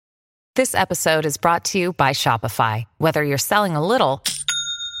This episode is brought to you by Shopify. Whether you're selling a little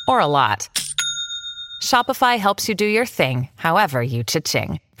or a lot, Shopify helps you do your thing, however you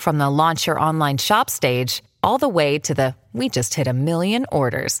cha-ching. From the launch your online shop stage, all the way to the we just hit 1 million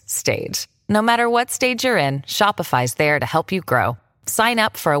orders stage. No matter what stage you're in, Shopify's there to help you grow. Sign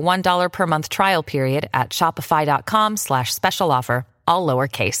up for a $1 per month trial period at shopify.com/special offer, all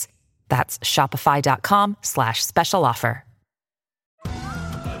lowercase. That's shopify.com/special offer.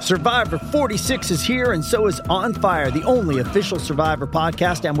 Survivor 46 is here, and so is On Fire, the only official Survivor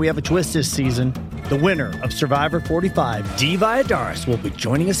podcast, and we have a twist this season. The winner of Survivor 45, Dee Valladares, will be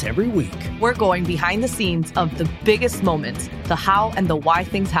joining us every week. We're going behind the scenes of the biggest moments, the how and the why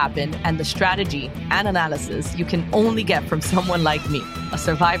things happen, and the strategy and analysis you can only get from someone like me, a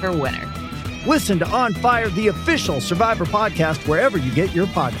Survivor winner. Listen to On Fire, the official Survivor podcast, wherever you get your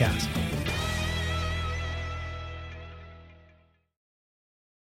podcast.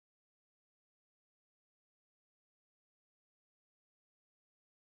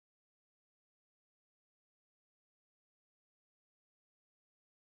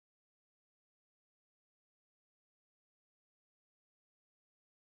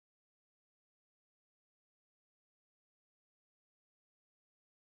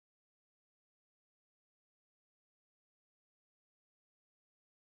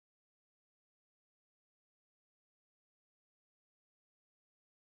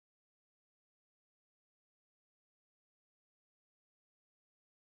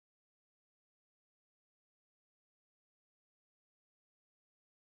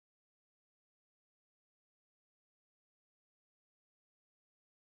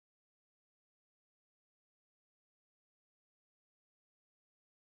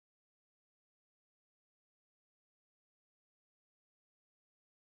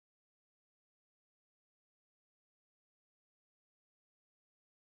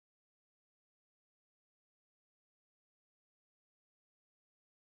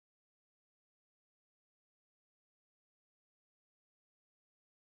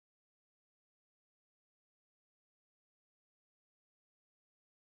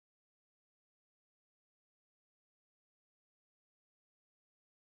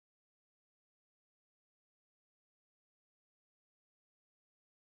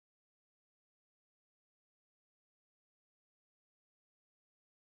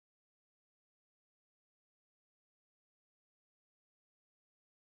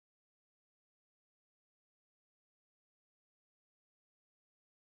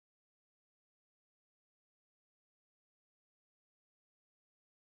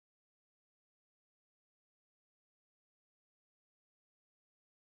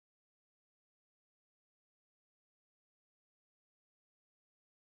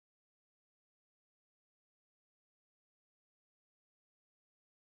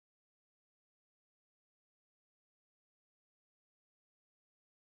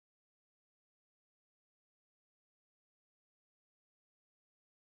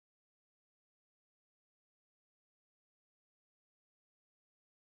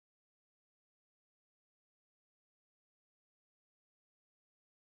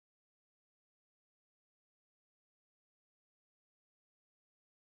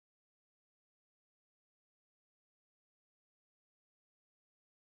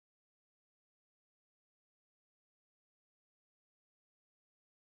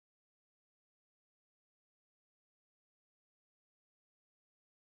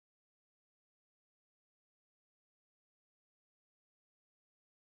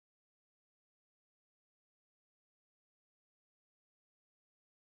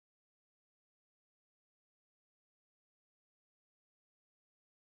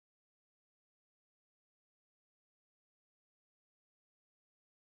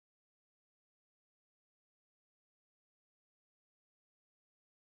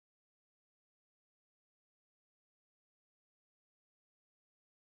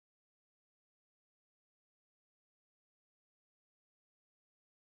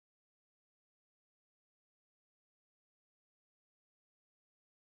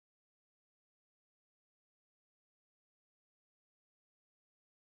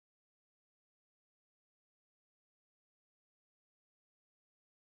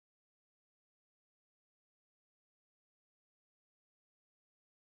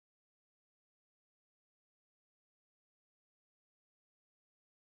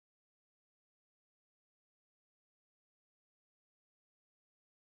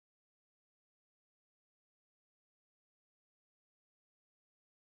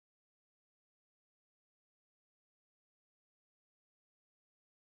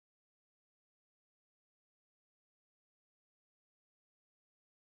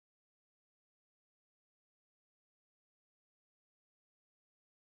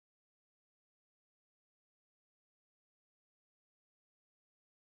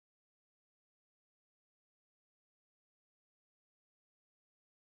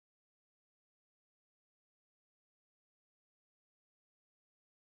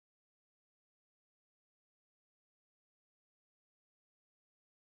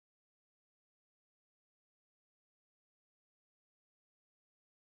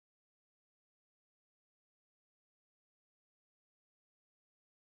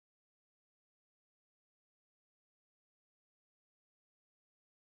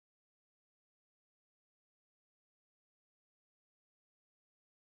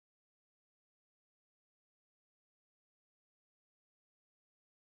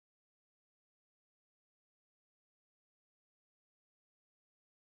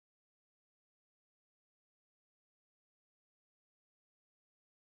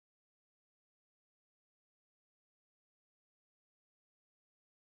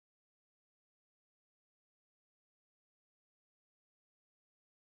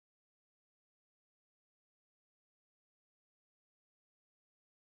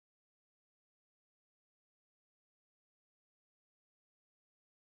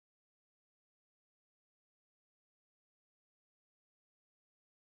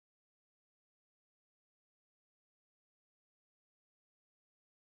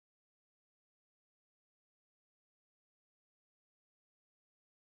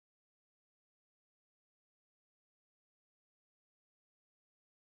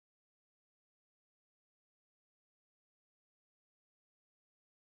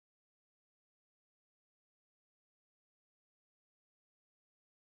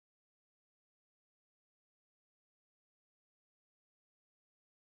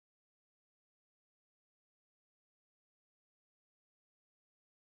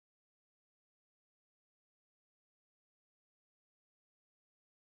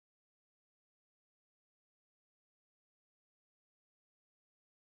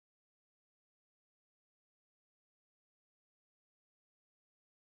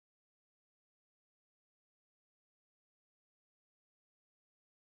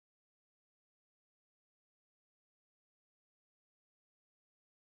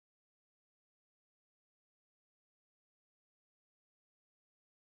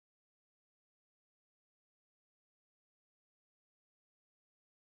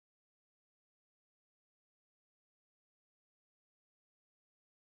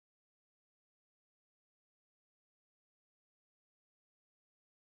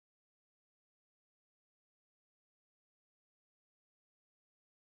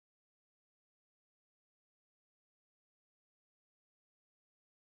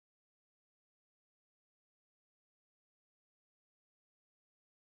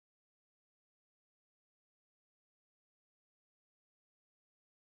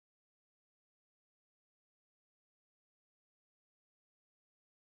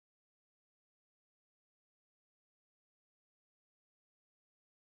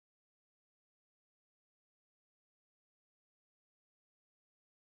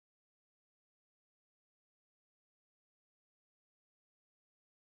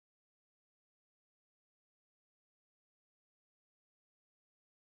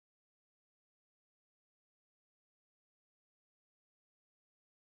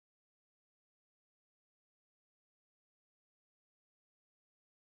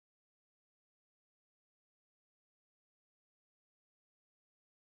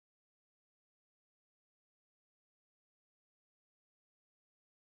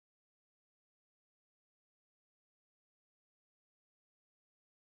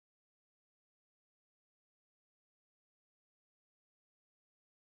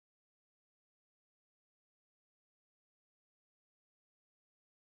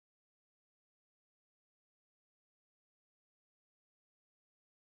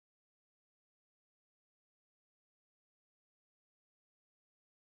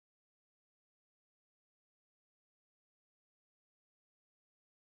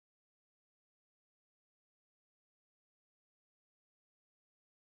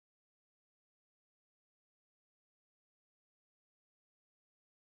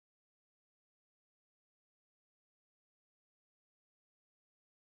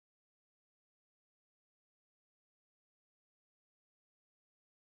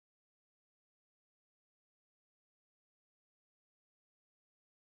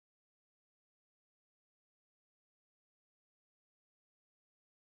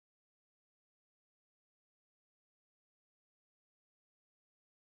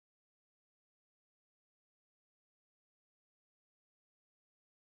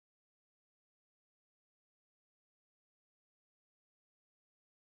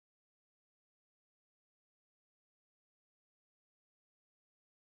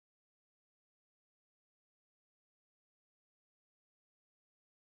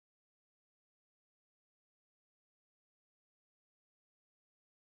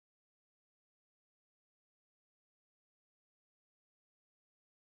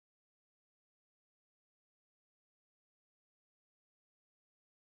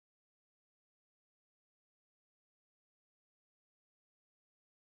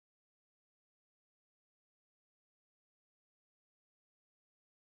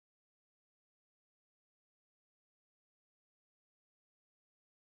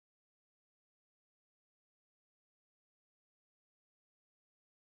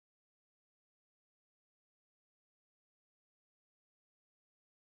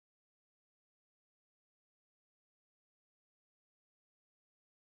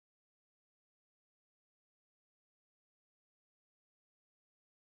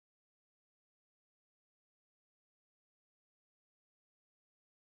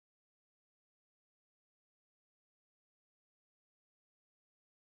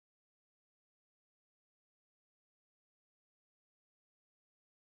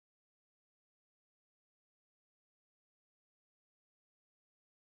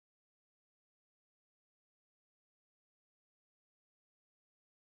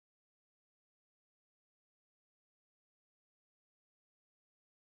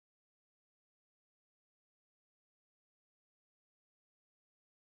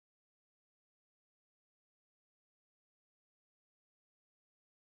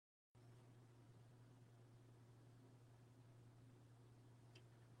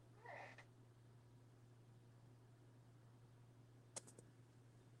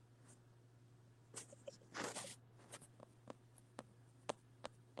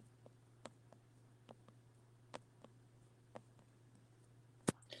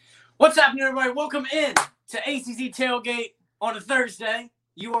 What's happening, everybody? Welcome in to ACC Tailgate on a Thursday.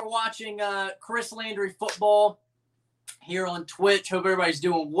 You are watching Chris Landry football here on Twitch. Hope everybody's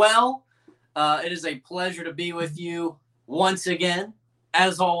doing well. It is a pleasure to be with you once again.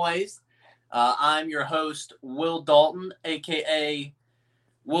 As always, I'm your host, Will Dalton, a.k.a.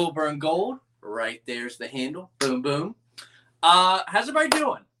 Wilburn Gold. Right there's the handle. Boom, boom. How's everybody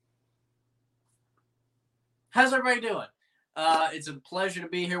doing? It's a pleasure to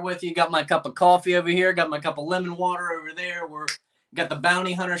be here with you. Got my cup of coffee over here. Got my cup of lemon water over there. Got the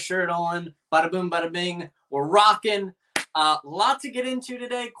Bounty Hunter shirt on. Bada boom, bada bing. We're rocking. Lot to get into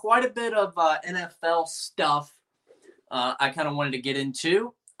today. Quite a bit of NFL stuff I kind of wanted to get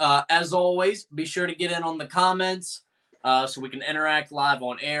into. As always, be sure to get in on the comments so we can interact live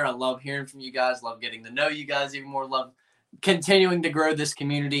on air. I love hearing from you guys. Love getting to know you guys even more. Love continuing to grow this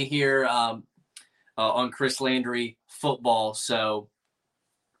community here on Chris Landry football. So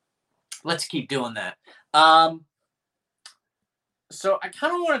let's keep doing that. So I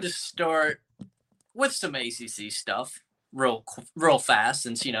kind of wanted to start with some ACC stuff real fast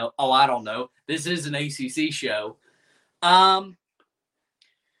since, I don't know. This is an ACC show. So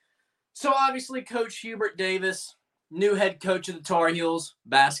obviously Coach Hubert Davis, new head coach of the Tar Heels,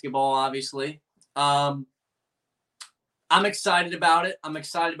 basketball, obviously. I'm excited about it. I'm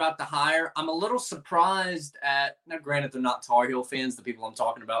excited about the hire. I'm a little surprised now granted, they're not Tar Heel fans. The people I'm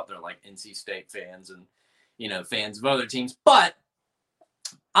talking about, they're like NC State fans and, fans of other teams. But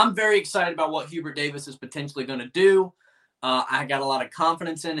I'm very excited about what Hubert Davis is potentially going to do. I got a lot of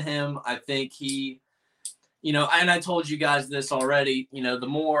confidence in him. I think he, and I told you guys this already, the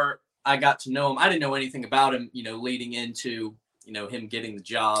more I got to know him, I didn't know anything about him, leading into him getting the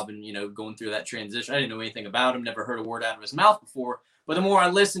job and, going through that transition. I didn't know anything about him, never heard a word out of his mouth before. But the more I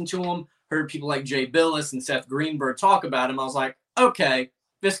listened to him, heard people like Jay Billis and Seth Greenberg talk about him, I was like, okay,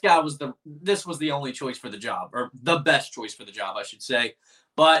 this was the only choice for the job, or the best choice for the job, I should say.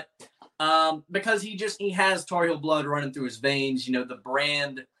 But because he has Tar Heel blood running through his veins, the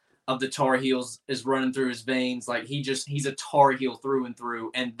brand of the Tar Heels is running through his veins. Like he's a Tar Heel through and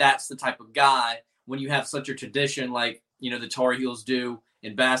through. And that's the type of guy when you have such a tradition like, the Tar Heels do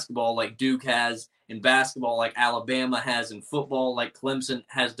in basketball, like Duke has in basketball, like Alabama has in football, like Clemson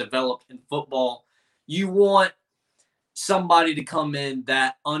has developed in football. You want somebody to come in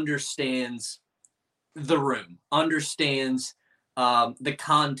that understands the room, understands the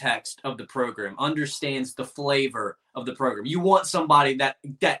context of the program, understands the flavor of the program. You want somebody that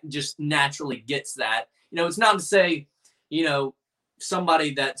just naturally gets that. It's not to say,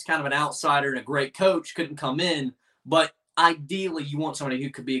 somebody that's kind of an outsider and a great coach couldn't come in, but ideally you want somebody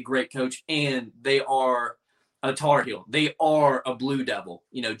who could be a great coach and they are a Tar Heel. They are a Blue Devil.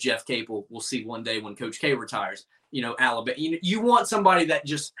 Jeff Capel, we'll see one day when Coach K retires, Alabama. You want somebody that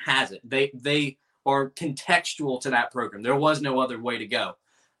just has it. They are contextual to that program. There was no other way to go.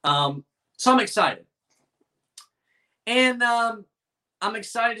 So I'm excited. And I'm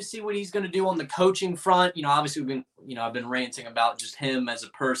excited to see what he's going to do on the coaching front. Obviously I've been ranting about just him as a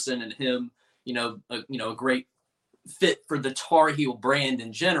person and him, a great fit for the Tar Heel brand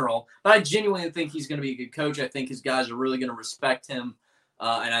in general. But I genuinely think he's going to be a good coach. I think his guys are really going to respect him.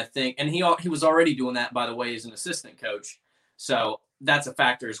 And he was already doing that, by the way, as an assistant coach. So that's a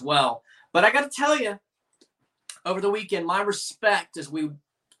factor as well. But I got to tell you, over the weekend, my respect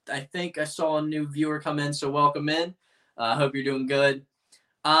I think I saw a new viewer come in, so welcome in. I hope you're doing good.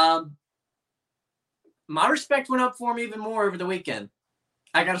 My respect went up for me even more over the weekend.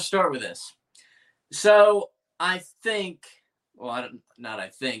 I got to start with this. So I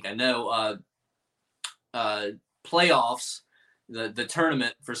know playoffs, the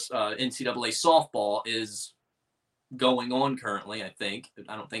tournament for NCAA softball is going on currently, I think.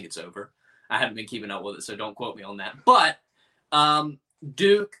 I don't think it's over. I haven't been keeping up with it, so don't quote me on that. But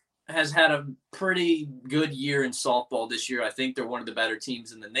Duke has had a pretty good year in softball this year. I think they're one of the better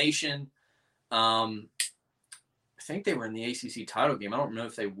teams in the nation. I think they were in the ACC title game. I don't know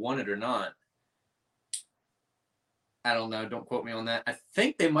if they won it or not. I don't know. Don't quote me on that. I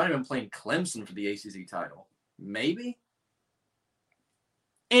think they might have been playing Clemson for the ACC title. Maybe?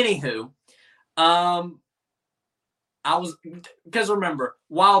 Anywho, because remember,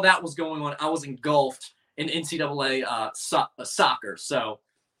 while that was going on, I was engulfed in NCAA soccer. So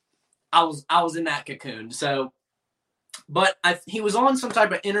I was in that cocoon. So, but he was on some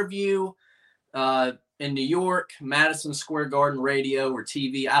type of interview in New York, Madison Square Garden radio or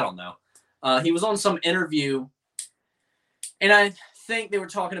TV. I don't know. He was on some interview, and I think they were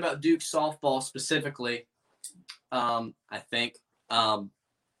talking about Duke softball specifically. I think.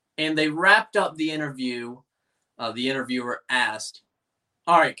 And they wrapped up the interview. The interviewer asked,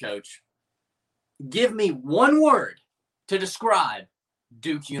 All right, Coach. Give me one word to describe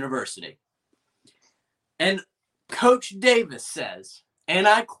Duke University. And Coach Davis says, and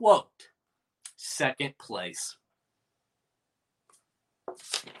I quote, second place.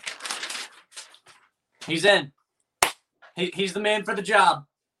 He's in. He's the man for the job.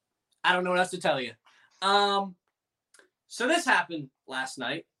 I don't know what else to tell you. So this happened last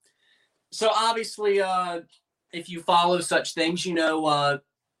night. So obviously, if you follow such things, you know,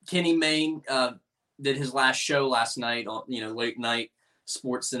 Kenny Mayne did his last show last night on, you know, late night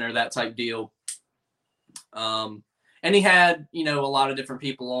Sports Center, that type deal. And he had, you know, a lot of different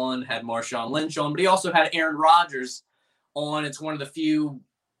people on, had Marshawn Lynch on, but he also had Aaron Rodgers on. It's one of the few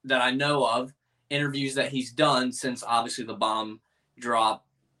that I know of interviews that he's done since obviously the bomb drop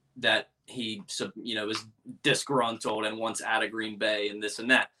that he, you know, is disgruntled and wants out of Green Bay and this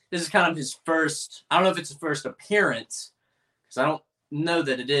and that. This is kind of his first, I don't know if it's his first appearance, because I don't know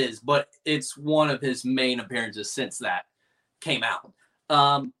that it is, but it's one of his main appearances since that came out.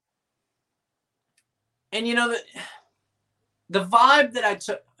 And, you know, the vibe that I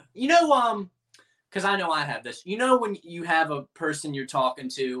took, you know, because I know I have this, you know, when you have a person you're talking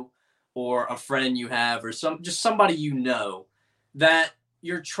to or a friend you have or just somebody you know that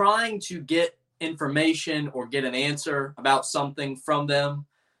you're trying to get information or get an answer about something from them,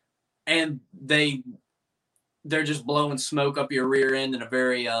 and they're just blowing smoke up your rear end in a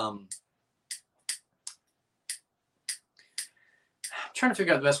very I'm trying to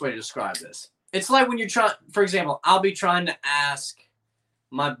figure out the best way to describe this. It's like when you're trying, for example, I'll be trying to ask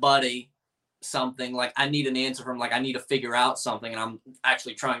my buddy something, like I need an answer from, like I need to figure out something, and I'm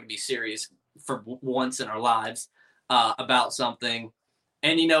actually trying to be serious for once in our lives about something.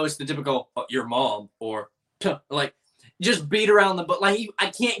 And, you know, it's the typical, your mom, or like just beat around the bush. Like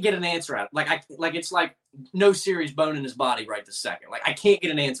I can't get an answer out of it. Like it's like no serious bone in his body right this second. Like I can't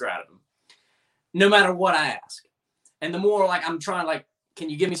get an answer out of him, no matter what I ask. And the more like I'm trying, like, can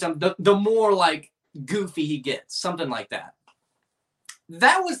you give me some? The more like goofy he gets, something like that.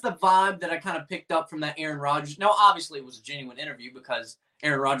 That was the vibe that I kind of picked up from that Aaron Rodgers. Now, obviously, it was a genuine interview because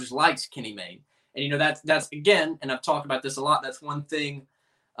Aaron Rodgers likes Kenny Mayne, and you know that's again, and I've talked about this a lot. That's one thing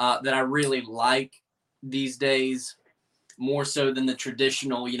that I really like these days, more so than the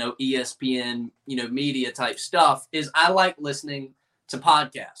traditional, you know, ESPN, you know, media type stuff. Is I like listening to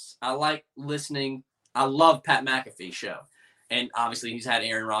podcasts. I like listening. I love Pat McAfee's show. And obviously he's had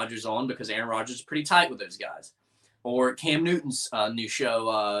Aaron Rodgers on because Aaron Rodgers is pretty tight with those guys. Or Cam Newton's new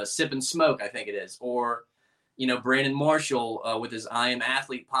show, Sip and Smoke, I think it is. Or, you know, Brandon Marshall with his I Am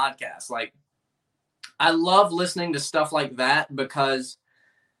Athlete podcast. Like, I love listening to stuff like that because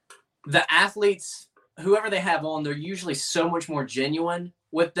the athletes, whoever they have on, they're usually so much more genuine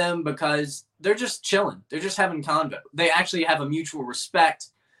with them because they're just chilling. They're just having convo. They actually have a mutual respect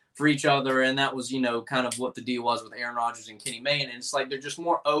for each other, and that was, you know, kind of what the deal was with Aaron Rodgers and Kenny Mayne. And it's like they're just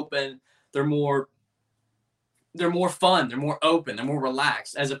more open, they're more fun, they're more open, they're more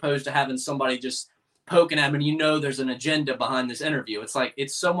relaxed, as opposed to having somebody just poking at them and you know there's an agenda behind this interview. It's like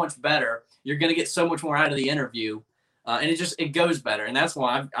it's so much better. You're going to get so much more out of the interview, and it goes better. And that's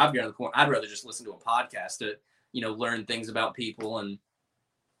why I've got to the point I'd rather just listen to a podcast to, you know, learn things about people, and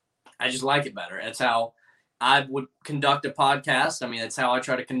I just like it better. That's how I would conduct a podcast. I mean, that's how I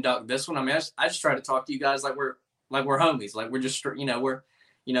try to conduct this one. I mean, I just try to talk to you guys like we're homies, like we're just, you know, we're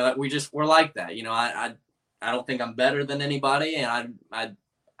like that. You know, I don't think I'm better than anybody, and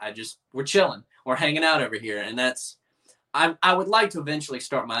I just, we're chilling, we're hanging out over here, and that's, I would like to eventually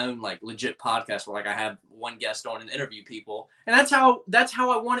start my own like legit podcast where like I have one guest on and interview people, and that's how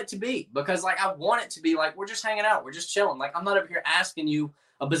I want it to be, because like I want it to be like we're just hanging out, we're just chilling. Like I'm not over here asking you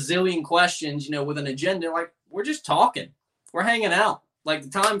a bazillion questions, you know, with an agenda. Like we're just talking, we're hanging out. Like the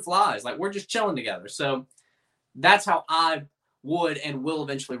time flies. Like we're just chilling together. So that's how I would and will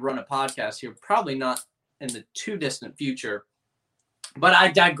eventually run a podcast here. Probably not in the too distant future, but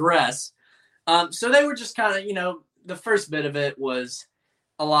I digress. So they were just kind of, you know, the first bit of it was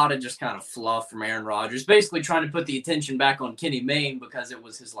a lot of just kind of fluff from Aaron Rodgers, basically trying to put the attention back on Kenny Mayne because it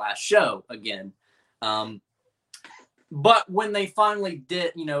was his last show again. But when they finally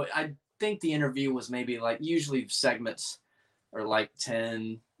did, you know, I think the interview was maybe like, usually segments are like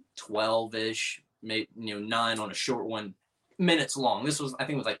 10, 12-ish, maybe, you know, 9 on a short one, minutes long. This was, I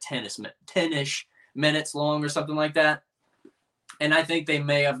think it was like 10-ish minutes long or something like that. And I think they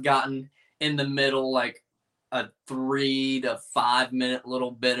may have gotten in the middle like a 3 to 5 minute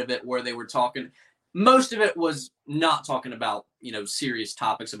little bit of it where they were talking. Most of it was not talking about, you know, serious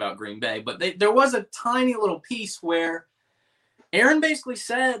topics about Green Bay, but there was a tiny little piece where Aaron basically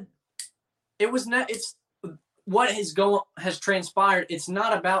said it was not, what has transpired, it's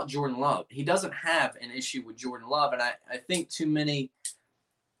not about Jordan Love. He doesn't have an issue with Jordan Love. And I think too many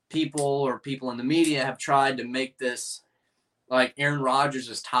people in the media have tried to make this like Aaron Rodgers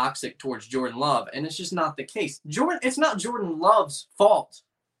is toxic towards Jordan Love. And it's just not the case. It's not Jordan Love's fault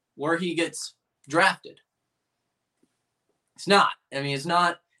where he gets drafted. It's not. I mean, it's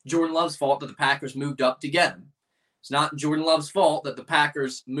not Jordan Love's fault that the Packers moved up to get him. It's not Jordan Love's fault that the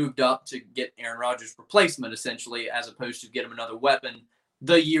Packers moved up to get Aaron Rodgers' replacement, essentially, as opposed to get him another weapon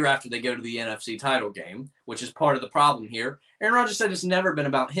the year after they go to the NFC title game, which is part of the problem here. Aaron Rodgers said it's never been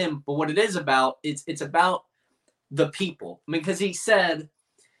about him, but what it is about, it's about the people. I mean, because he said,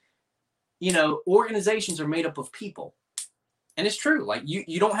 organizations are made up of people. And it's true. Like,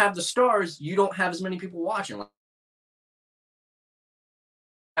 you don't have the stars, you don't have as many people watching.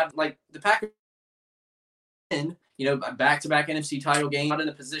 Like the Packers, back-to-back NFC title game, not in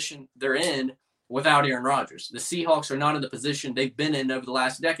the position they're in without Aaron Rodgers. The Seahawks are not in the position they've been in over the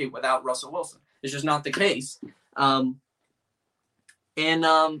last decade without Russell Wilson. It's just not the case.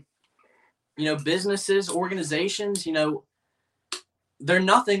 Businesses, organizations, they're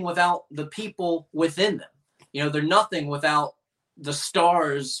nothing without the people within them. They're nothing without the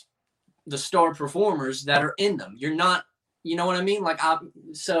stars, the star performers that are in them. You're not, you know what I mean?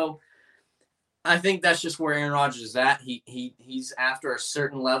 So I think that's just where Aaron Rodgers is at. He's after a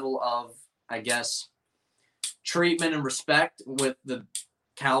certain level of, I guess, treatment and respect with the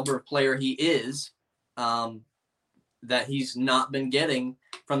caliber of player he is, that he's not been getting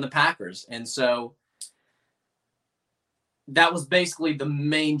from the Packers. And so that was basically the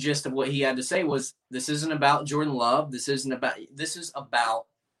main gist of what he had to say was, this isn't about Jordan Love. This is about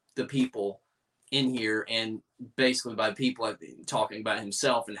the people in here, and basically by people talking about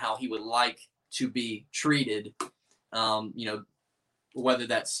himself and how he would like to be treated, whether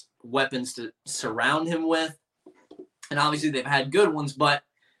that's weapons to surround him with. And obviously they've had good ones, but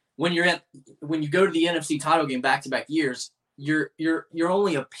when you go to the NFC title game back-to-back years, you're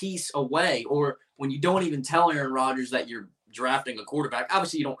only a piece away. Or when you don't even tell Aaron Rodgers that you're drafting a quarterback,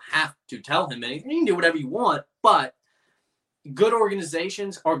 obviously you don't have to tell him anything. You can do whatever you want, but good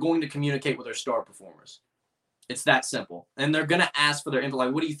organizations are going to communicate with their star performers. It's that simple. And they're going to ask for their input.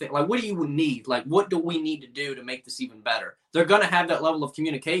 Like, what do you think? Like, what do you need? Like, what do we need to do to make this even better? They're going to have that level of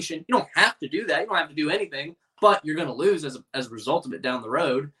communication. You don't have to do that. You don't have to do anything, but you're going to lose as a result of it down the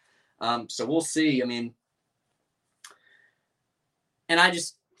road. So we'll see. I mean, and I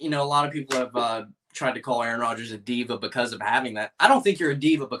just, a lot of people have tried to call Aaron Rodgers a diva because of having that. I don't think you're a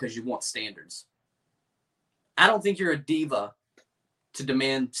diva because you want standards. I don't think you're a diva to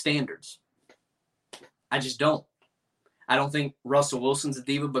demand standards. I just don't. I don't think Russell Wilson's a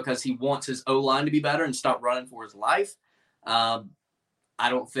diva because he wants his O-line to be better and stop running for his life. I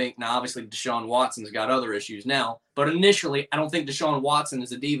don't think, now obviously Deshaun Watson's got other issues now, but initially I don't think Deshaun Watson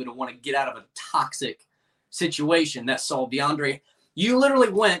is a diva to want to get out of a toxic situation that saw DeAndre. You literally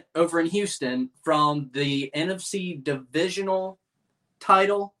went over in Houston from the NFC divisional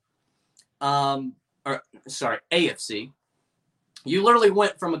title, AFC. You literally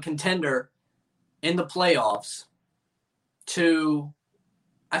went from a contender in the playoffs to,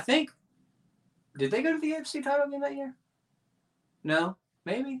 I think, did they go to the AFC title game that year? No,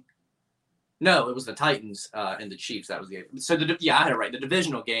 maybe. No, it was the Titans and the Chiefs. That was the AFC. So I had it right. The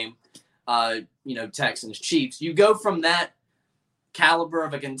divisional game, Texans Chiefs. You go from that caliber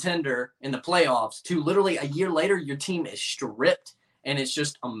of a contender in the playoffs to literally a year later, your team is stripped and it's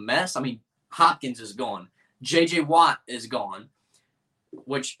just a mess. I mean, Hopkins is gone. J.J. Watt is gone.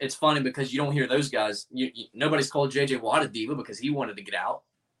 Which it's funny because you don't hear those guys. Nobody's called J.J. Watt a diva because he wanted to get out.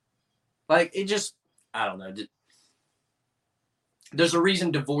 Like, it just, I don't know. There's a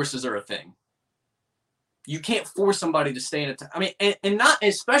reason divorces are a thing. You can't force somebody to stay in a and not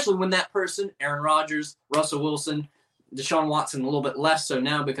especially when that person, Aaron Rodgers, Russell Wilson, Deshaun Watson, a little bit less so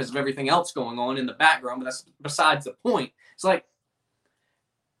now because of everything else going on in the background, but that's besides the point. It's like,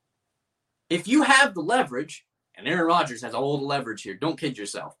 if you have the leverage, and Aaron Rodgers has all the leverage here. Don't kid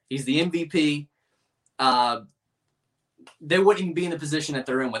yourself. He's the MVP. They wouldn't even be in the position that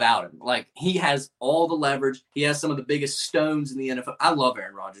they're in without him. Like, he has all the leverage. He has some of the biggest stones in the NFL. I love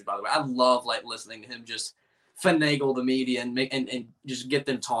Aaron Rodgers, by the way. I love listening to him just finagle the media and just get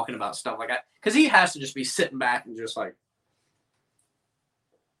them talking about stuff like that. Because he has to just be sitting back and just like,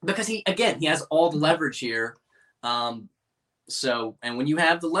 because he has all the leverage here. So, and when you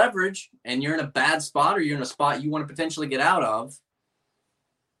have the leverage and you're in a bad spot or you're in a spot you want to potentially get out of,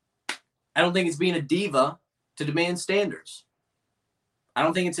 I don't think it's being a diva to demand standards. I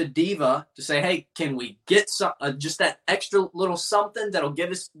don't think it's a diva to say, hey, can we get some, just that extra little something that'll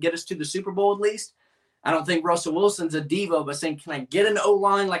get us to the Super Bowl at least? I don't think Russell Wilson's a diva, but saying, can I get an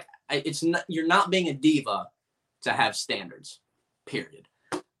O-line? Like, it's not, you're not being a diva to have standards, period.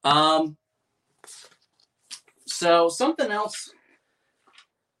 So something else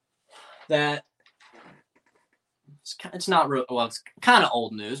that it's not real, well, it's kind of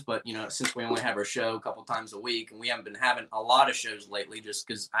old news, but, you know, since we only have our show a couple times a week and we haven't been having a lot of shows lately just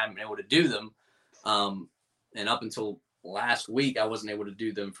because I haven't been able to do them. And up until last week, I wasn't able to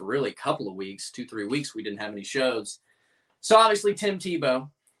do them for really a couple of weeks, 2-3 weeks. We didn't have any shows. So obviously Tim Tebow,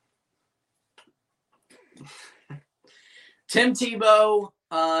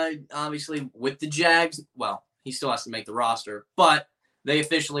 obviously with the Jags, well, he still has to make the roster, but they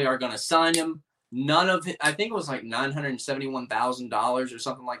officially are going to sign him. None of it, I think it was like $971,000 or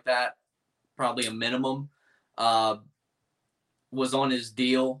something like that, probably a minimum, was on his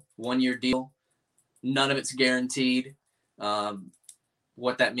deal, 1-year deal. None of it's guaranteed.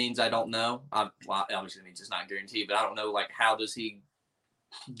 What that means, I don't know. Well, obviously it means it's not guaranteed, but I don't know, like, how does he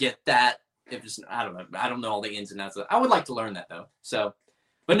get that? If it's, I don't know. I don't know all the ins and outs of it. I would like to learn that, though. So,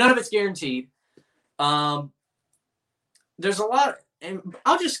 but none of it's guaranteed. There's a lot, and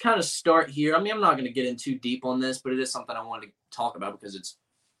I'll just kind of start here. I mean, I'm not going to get in too deep on this, but it is something I wanted to talk about because it's,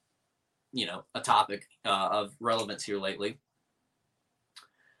 you know, a topic of relevance here lately.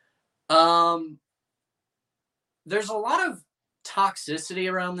 There's a lot of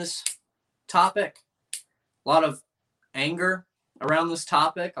toxicity around this topic, a lot of anger around this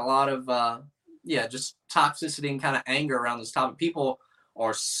topic, a lot of, just toxicity and kind of anger around this topic. People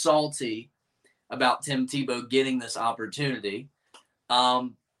are salty about Tim Tebow getting this opportunity.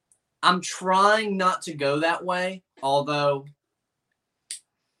 I'm trying not to go that way, although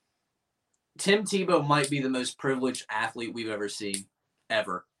Tim Tebow might be the most privileged athlete we've ever seen,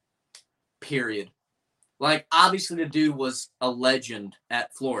 ever, period. Like, obviously the dude was a legend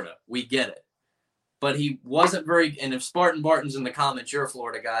at Florida. We get it. But he wasn't very, and if Spartan Barton's in the comments, you're a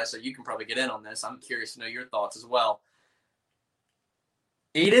Florida guy, so you can probably get in on this. I'm curious to know your thoughts as well.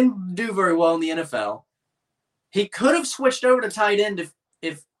 He didn't do very well in the NFL. He could have switched over to tight end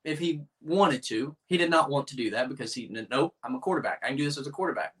if he wanted to. He did not want to do that because nope, I'm a quarterback. I can do this as a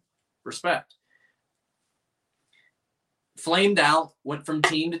quarterback. Respect. Flamed out, went from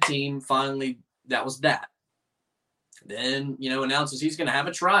team to team. Finally, that was that. Then, announces he's going to have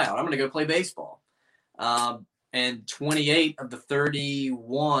a tryout. I'm going to go play baseball. And 28 of the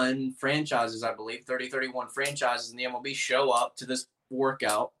 31 franchises, I believe, 31 franchises in the MLB show up to this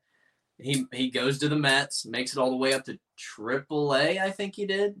workout. He goes to the Mets, makes it all the way up to AAA, I think he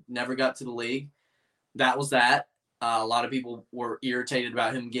did. Never got to the league. That was that. A lot of people were irritated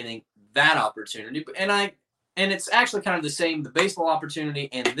about him getting that opportunity. And it's actually kind of the same, the baseball opportunity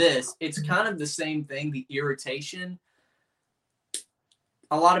and this. It's kind of the same thing, the irritation.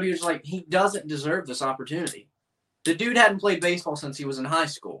 A lot of people are like, he doesn't deserve this opportunity. The dude hadn't played baseball since he was in high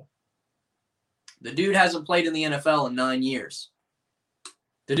school. The dude hasn't played in the NFL in 9 years.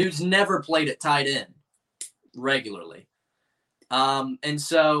 The dude's never played at tight end regularly. And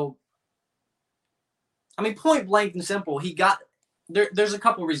so, I mean, point blank and simple, he got there's a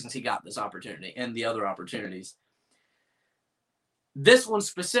couple reasons he got this opportunity and the other opportunities. This one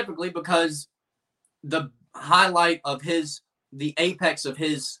specifically because the highlight of the apex of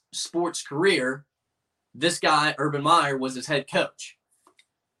his sports career, this guy, Urban Meyer, was his head coach.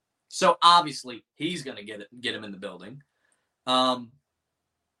 So obviously he's going to get him in the building. And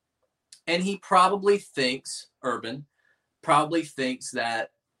he probably thinks, Urban probably thinks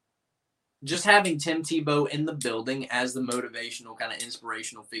that just having Tim Tebow in the building as the motivational, kind of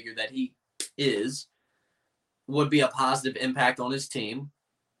inspirational figure that he is would be a positive impact on his team.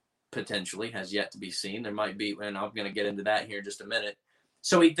 Potentially, has yet to be seen. There might be, and I'm going to get into that here in just a minute.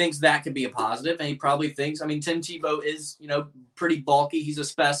 So he thinks that could be a positive, and he probably thinks, I mean, Tim Tebow is, pretty bulky. He's a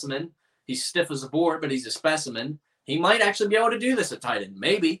specimen. He's stiff as a board, but he's a specimen. He might actually be able to do this at tight end,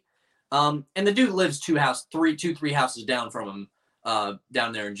 maybe. And the dude lives three houses down from him,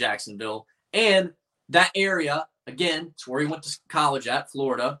 down there in Jacksonville. And that area, again, it's where he went to college at,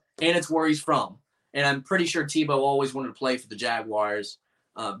 Florida, and it's where he's from. And I'm pretty sure Tebow always wanted to play for the Jaguars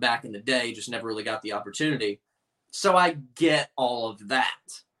back in the day, just never really got the opportunity. So I get all of that.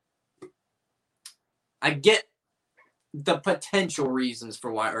 I get the potential reasons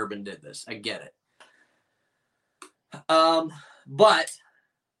for why Urban did this. I get it. But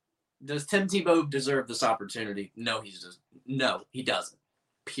does Tim Tebow deserve this opportunity? No, he doesn't.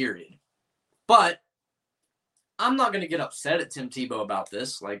 Period. But I'm not going to get upset at Tim Tebow about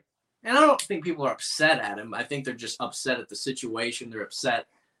this. And I don't think people are upset at him. I think they're just upset at the situation. They're upset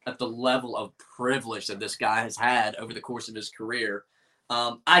at the level of privilege that this guy has had over the course of his career.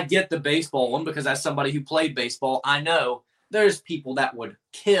 I get the baseball one because as somebody who played baseball, I know there's people that would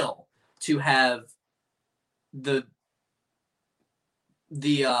kill to have the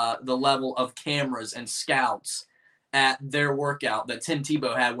level of cameras and scouts at their workout that Tim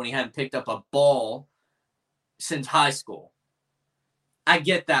Tebow had when he hadn't picked up a ball since high school. I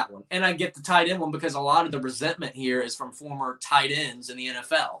get that one. And I get the tight end one because a lot of the resentment here is from former tight ends in the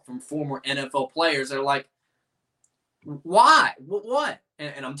NFL, from former NFL players that are like, why? What?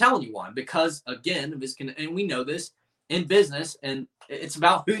 And I'm telling you why. Because, again, and we know this in business, and it's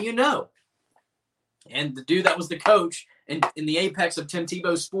about who you know. And the dude that was the coach in the apex of Tim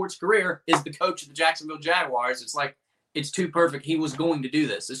Tebow's sports career is the coach of the Jacksonville Jaguars. It's like, it's too perfect. He was going to do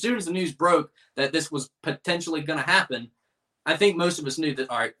this. As soon as the news broke that this was potentially going to happen, I think most of us knew that,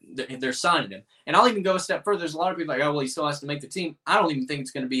 all right, they're signing him. And I'll even go a step further. There's a lot of people like, oh, well, he still has to make the team. I don't even think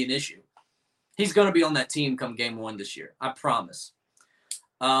it's going to be an issue. He's going to be on that team come game 1 this year. I promise.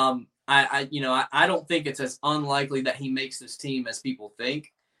 I don't think it's as unlikely that he makes this team as people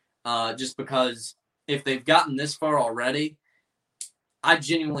think, just because if they've gotten this far already, I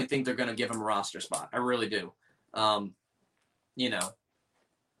genuinely think they're going to give him a roster spot. I really do.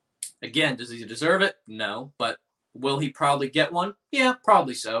 Again, does he deserve it? No. But will he probably get one? Yeah,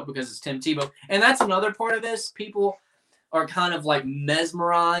 probably so, because it's Tim Tebow. And that's another part of this. People are kind of like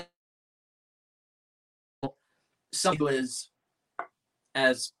mesmerized. Someone who is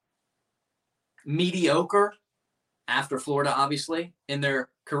as mediocre after Florida, obviously, in their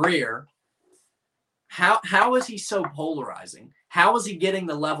career. How is he so polarizing? How is he getting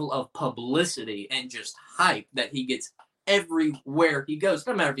the level of publicity and just hype that he gets everywhere he goes?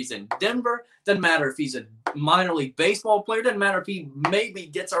 Doesn't matter if he's in Denver. Doesn't matter if he's a minor league baseball player. Doesn't matter if he maybe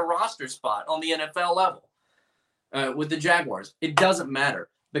gets a roster spot on the NFL level with the Jaguars. It doesn't matter,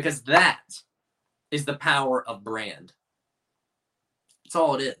 because that is the power of brand. That's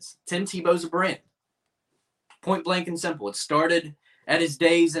all it is. Tim Tebow's a brand. Point blank and simple. It started at his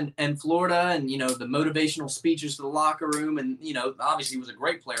days in Florida and, the motivational speeches to the locker room. And, obviously he was a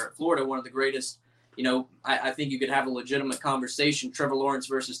great player at Florida, one of the greatest. I think you could have a legitimate conversation, Trevor Lawrence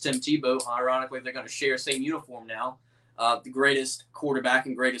versus Tim Tebow. Ironically, they're going to share the same uniform now. The greatest quarterback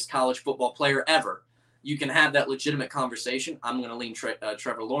and greatest college football player ever. You can have that legitimate conversation. I'm going to lean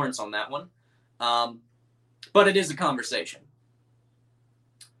Trevor Lawrence on that one. But it is a conversation.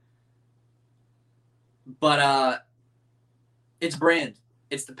 But it's brand.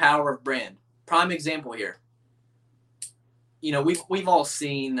 It's the power of brand. Prime example here. We've all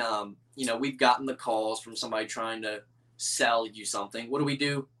seen, we've gotten the calls from somebody trying to sell you something. What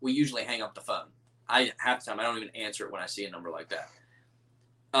do? We usually hang up the phone. Half the time I don't even answer it when I see a number like that.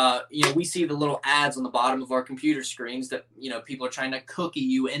 We see the little ads on the bottom of our computer screens that, people are trying to cookie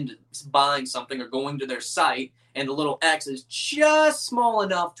you into buying something or going to their site, and the little X is just small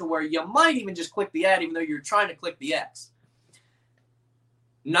enough to where you might even just click the ad even though you're trying to click the X.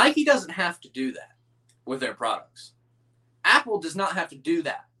 Nike doesn't have to do that with their products. Apple does not have to do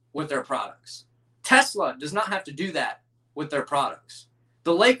that with their products. Tesla does not have to do that with their products.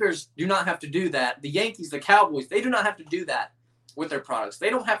 The Lakers do not have to do that. The Yankees, the Cowboys, they do not have to do that with their products. They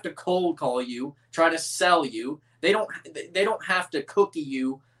don't have to cold call you, try to sell you. They don't have to cookie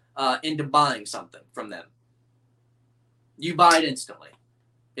you into buying something from them. You buy it instantly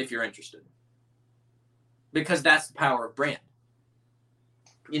if you're interested, because that's the power of brand.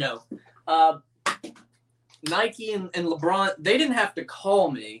 Nike and LeBron, they didn't have to call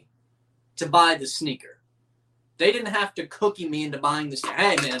me to buy the sneaker. They didn't have to cookie me into buying the sneaker.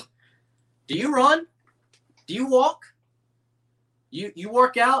 Hey, man, do you run? Do you walk? You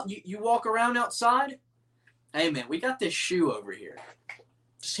work out? You walk around outside? Hey, man, we got this shoe over here.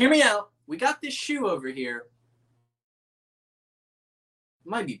 Just hear me out. We got this shoe over here. It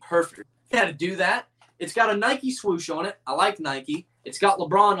might be perfect. You had to do that. It's got a Nike swoosh on it. I like Nike. It's got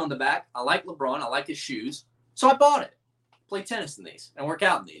LeBron on the back. I like LeBron. I like his shoes. So I bought it. Play tennis in these and work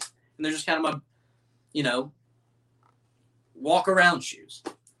out in these. And they're just kind of my, walk around shoes.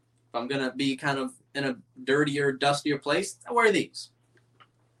 If I'm going to be kind of in a dirtier, dustier place, I wear these.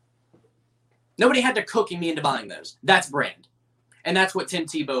 Nobody had to cookie me into buying those. That's brand. And that's what Tim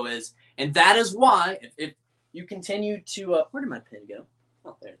Tebow is. And that is why, if you continue to, where did my pen go?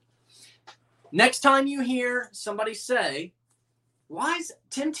 Oh, there. Next time you hear somebody say, why is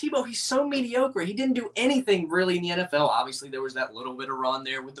Tim Tebow, he's so mediocre. He didn't do anything really in the NFL. Obviously, there was that little bit of run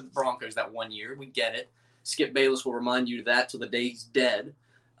there with the Broncos that 1 year. We get it. Skip Bayless will remind you of that till the day he's dead.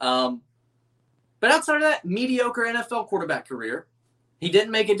 But outside of that, mediocre NFL quarterback career. He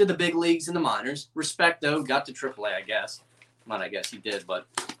didn't make it to the big leagues and the minors. Respect, though. Got to AAA, I guess. Not I guess he did, but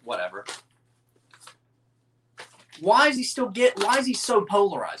whatever. why is he so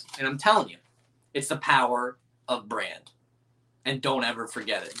polarizing? And I'm telling you, it's the power of brand. And don't ever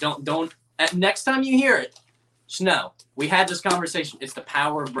forget it. Don't next time you hear it, just know we had this conversation. It's the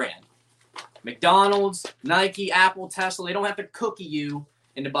power of brand. McDonald's, Nike, Apple, Tesla, they don't have to cookie you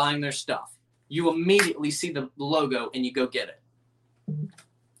into buying their stuff. You immediately see the logo and you go get it.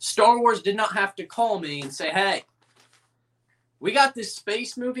 Star Wars did not have to call me and say, hey, we got this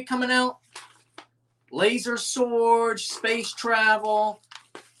space movie coming out. Laser swords, space travel,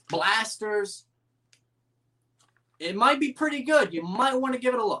 blasters. It might be pretty good. You might want to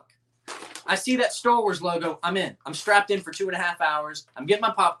give it a look. I see that Star Wars logo. I'm in. I'm strapped in for 2.5 hours. I'm getting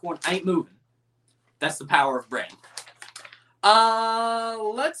my popcorn. I ain't moving. That's the power of brand.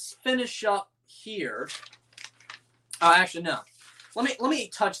 Let's finish up here. Actually, no. Let me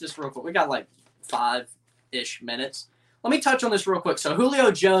touch this real quick. We got like 5-ish minutes. Let me touch on this real quick. So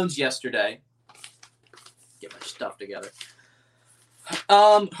Julio Jones yesterday. Get my stuff together.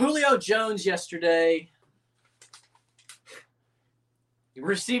 Julio Jones yesterday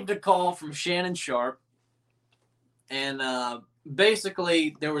received a call from Shannon Sharpe. And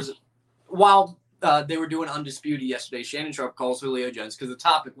basically there was, while they were doing Undisputed yesterday, Shannon Sharpe calls Julio Jones because the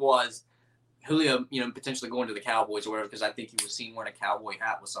topic was Julio, potentially going to the Cowboys or whatever, because I think he was seen wearing a cowboy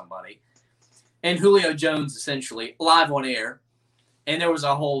hat with somebody. And Julio Jones essentially live on air. And there was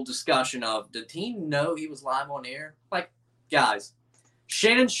a whole discussion of, did he know he was live on air? Like, guys,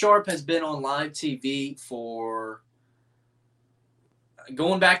 Shannon Sharpe has been on live TV for,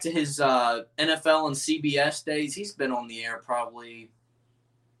 going back to his NFL and CBS days, he's been on the air probably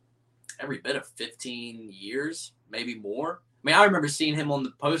every bit of 15 years, maybe more. I mean, I remember seeing him on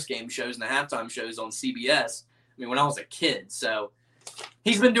the post-game shows and the halftime shows on CBS, when I was a kid. So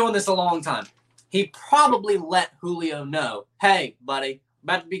he's been doing this a long time. He probably let Julio know, hey, buddy,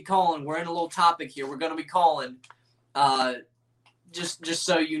 about to be calling. We're in a little topic here. We're going to be calling, just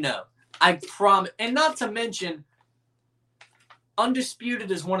so you know. I promise. And not to mention,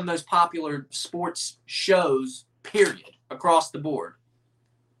 Undisputed is one of the most popular sports shows, period, across the board.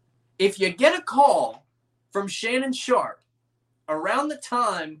 If you get a call from Shannon Sharpe around the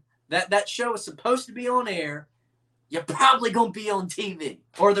time that show is supposed to be on air, you're probably going to be on TV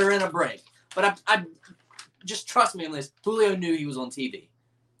or they're in a break. But I just trust me on this. Julio knew he was on TV,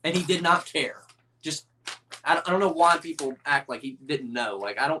 and he did not care. I don't know why people act like he didn't know.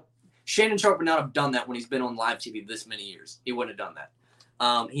 Shannon Sharpe would not have done that when he's been on live TV this many years. He wouldn't have done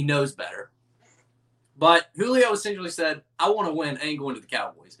that. He knows better. But Julio essentially said, I want to win. I ain't going to the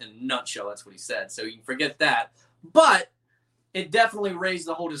Cowboys. In a nutshell, that's what he said. So you can forget that. But it definitely raised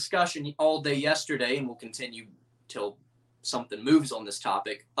the whole discussion all day yesterday, and will continue till something moves on this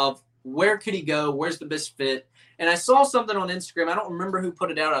topic of where could he go? Where's the best fit? And I saw something on Instagram. I don't remember who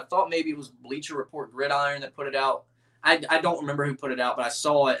put it out. I thought maybe it was Bleacher Report Gridiron that put it out. I don't remember who put it out, but I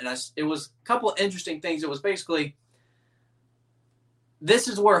saw it, and it was a couple of interesting things. It was basically, this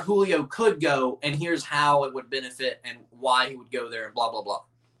is where Julio could go, and here's how it would benefit and why he would go there and blah, blah, blah.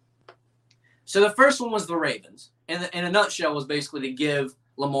 So the first one was the Ravens. And in a nutshell was basically to give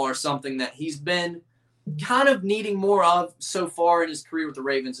Lamar something that he's been kind of needing more of so far in his career with the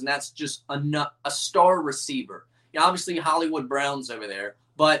Ravens, and that's just a star receiver. Obviously Hollywood Brown's over there,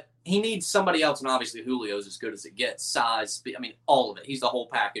 but he needs somebody else, and obviously Julio's as good as it gets. Size, speed, all of it. He's the whole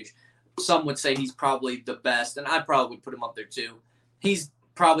package. Some would say he's probably the best, and I probably would put him up there too. He's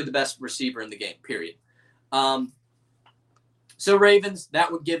probably the best receiver in the game, period. So Ravens,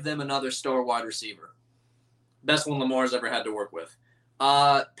 that would give them another star wide receiver. Best one Lamar's ever had to work with.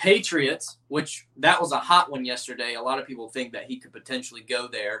 Patriots, which that was a hot one yesterday. A lot of people think that he could potentially go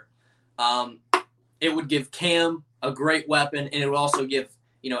there. It would give Cam a great weapon, and it would also give,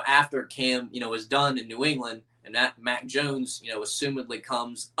 after Cam, is done in New England and that Mac Jones, assumedly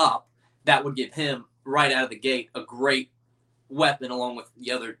comes up, that would give him right out of the gate a great weapon along with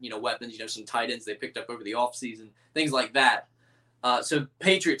the other, weapons, some tight ends they picked up over the offseason, things like that. So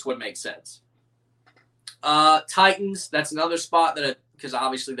Patriots would make sense. Titans, that's another spot because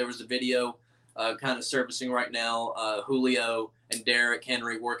obviously there was a video kind of surfacing right now. Julio and Derrick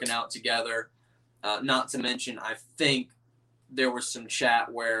Henry working out together. Not to mention, I think there was some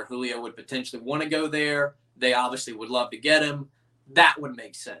chat where Julio would potentially want to go there. They obviously would love to get him. That would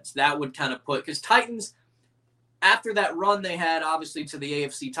make sense. That would kind of because Titans, after that run they had, obviously, to the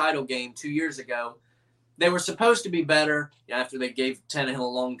AFC title game 2 years ago, they were supposed to be better after they gave Tannehill a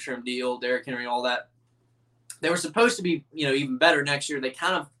long-term deal, Derrick Henry, all that. They were supposed to be, even better next year. They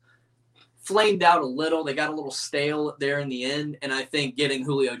kind of flamed out a little. They got a little stale there in the end, and I think getting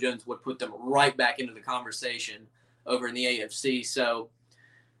Julio Jones would put them right back into the conversation over in the AFC. So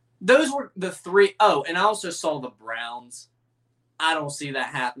those were the three. Oh, and I also saw the Browns. I don't see that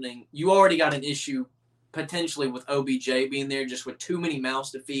happening. You already got an issue potentially with OBJ being there, just with too many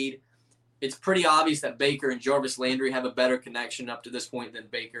mouths to feed. It's pretty obvious that Baker and Jarvis Landry have a better connection up to this point than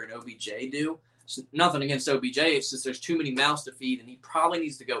Baker and OBJ do. So nothing against OBJ. It's just there's too many mouths to feed, and he probably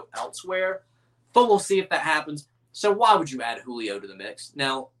needs to go elsewhere. But we'll see if that happens. So why would you add Julio to the mix?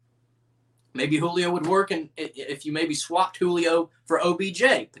 Now, maybe Julio would work, and if you maybe swapped Julio for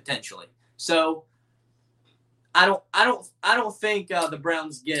OBJ potentially. So I don't think the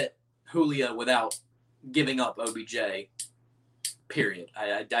Browns get Julio without giving up OBJ. Period.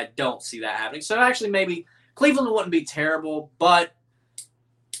 I don't see that happening. So actually, maybe Cleveland wouldn't be terrible, but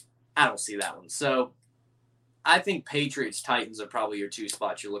I don't see that one. So I think Patriots, Titans are probably your two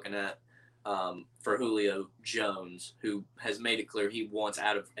spots you're looking at for Julio Jones, who has made it clear he wants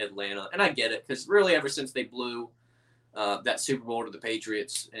out of Atlanta. And I get it, because really ever since they blew that Super Bowl to the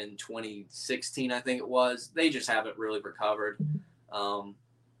Patriots in 2016, I think it was, they just haven't really recovered.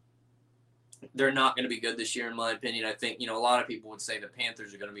 They're not going to be good this year, in my opinion. I think, a lot of people would say the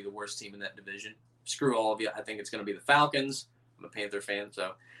Panthers are going to be the worst team in that division. Screw all of you. I think it's going to be the Falcons. I'm a Panther fan,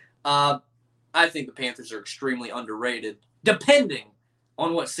 so I think the Panthers are extremely underrated, depending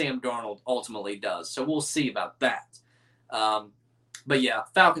on what Sam Darnold ultimately does. So we'll see about that. But yeah,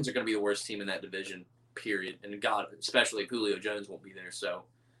 Falcons are going to be the worst team in that division, period. And God, especially if Julio Jones won't be there. So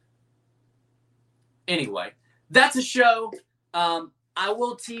anyway, that's a show. I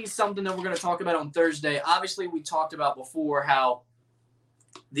will tease something that we're going to talk about on Thursday. Obviously, we talked about before how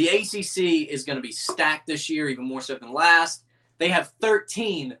the ACC is going to be stacked this year, even more so than last. They have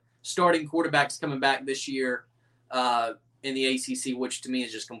 13 starting quarterbacks coming back this year in the ACC, which to me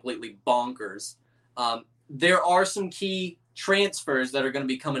is just completely bonkers. There are some key transfers that are going to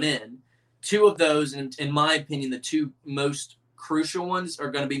be coming in. Two of those, in my opinion, the two most crucial ones are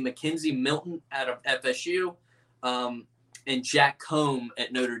going to be Mackenzie Milton out of FSU and Jack Combe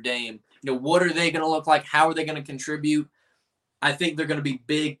at Notre Dame. What are they going to look like? How are they going to contribute? I think they're going to be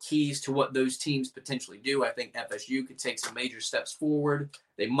big keys to what those teams potentially do. I think FSU could take some major steps forward.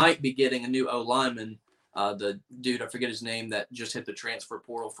 They might be getting a new O-lineman, the dude, I forget his name, that just hit the transfer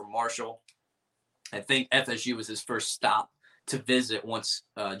portal from Marshall. I think FSU was his first stop to visit once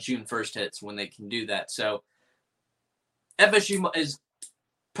June 1st hits, when they can do that. So FSU is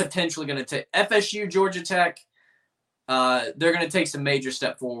potentially going to take FSU, Georgia Tech. They're going to take some major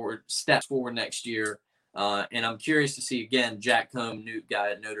steps forward next year. And I'm curious to see, again, Jack Combe, new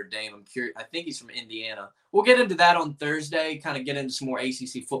guy at Notre Dame. I'm curious. I think he's from Indiana. We'll get into that on Thursday, kind of get into some more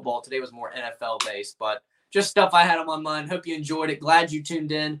ACC football. Today was more NFL-based, but just stuff I had on my mind. Hope you enjoyed it. Glad you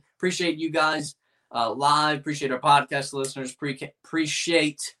tuned in. Appreciate you guys live. Appreciate our podcast listeners.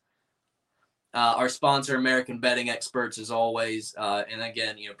 Appreciate our sponsor, American Betting Experts, as always. And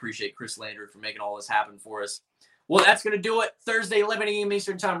again, appreciate Chris Landry for making all this happen for us. Well, that's going to do it. Thursday, 11 a.m.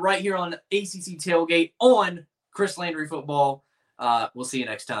 Eastern Time, right here on ACC Tailgate on Chris Landry Football. We'll see you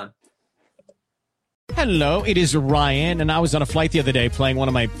next time. Hello, it is Ryan, and I was on a flight the other day playing one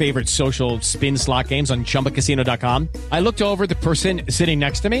of my favorite social spin slot games on ChumbaCasino.com. I looked over at the person sitting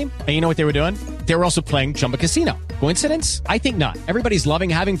next to me, and you know what they were doing? They were also playing Chumba Casino. Coincidence? I think not. Everybody's loving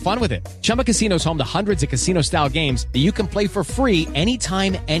having fun with it. Chumba Casino is home to hundreds of casino-style games that you can play for free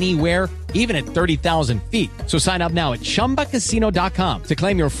anytime, anywhere, even at 30,000 feet. So sign up now at ChumbaCasino.com to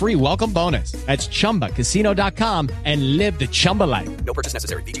claim your free welcome bonus. That's ChumbaCasino.com and live the Chumba life. No purchase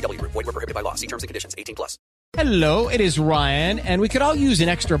necessary. VGW. Void where prohibited by law. See terms and conditions. 18+. Hello, it is Ryan, and we could all use an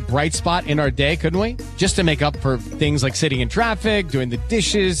extra bright spot in our day, couldn't we? Just to make up for things like sitting in traffic, doing the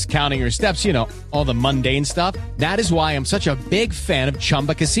dishes, counting your steps, all the mundane stuff. That is why I'm such a big fan of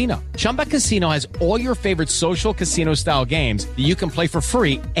Chumba Casino. Chumba Casino has all your favorite social casino-style games that you can play for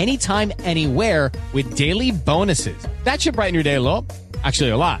free anytime, anywhere with daily bonuses. That should brighten your day a little. Actually,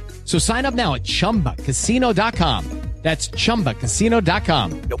 a lot. So sign up now at ChumbaCasino.com. That's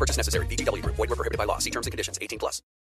ChumbaCasino.com. No purchase necessary. VGW. Void where prohibited by law. See terms and conditions. 18+.